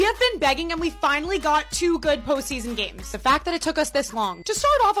begging and we finally got 2 good postseason games. The fact that it took us this long. To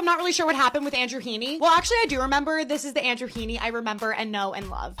start off, I'm not really sure what happened with Andrew Heaney. Well, actually, I do remember. This is the Andrew Heaney I remember and know and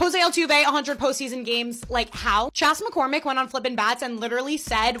love. Jose Altuve, 100 postseason games. Like, how? Chas McCormick went on Flippin' Bats and literally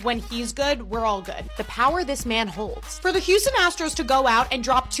said, when he's good, we're all good. The power this man holds. For the Houston Astros to go out and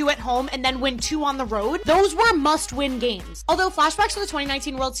drop 2 at home and then win 2 on the road, those were must-win games. Although flashbacks to the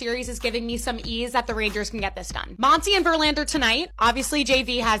 2019 World Series is giving me some ease that the Rangers can get this done. Monty and Verlander tonight. Obviously,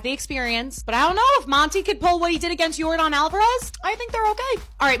 JV has the experience, but I don't know if Monty could pull what he did against Yordan Alvarez. I think they're okay.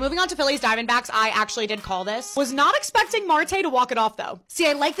 All right, moving on to Phillies Diamondbacks. I actually did call this. Was not expecting Marte to walk it off, though. See,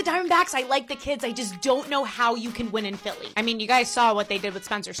 I like the Diamondbacks. I like the kids. I just don't know how you can win in Philly. I mean, you guys saw what they did with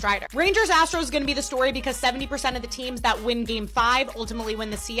Spencer Strider. Rangers Astros is going to be the story because 70% of the teams that win Game 5 ultimately win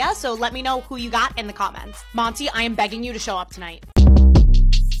the CS, so let me know who you got in the comments. Monty, I am begging you to show up tonight.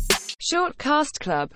 Short Cast Club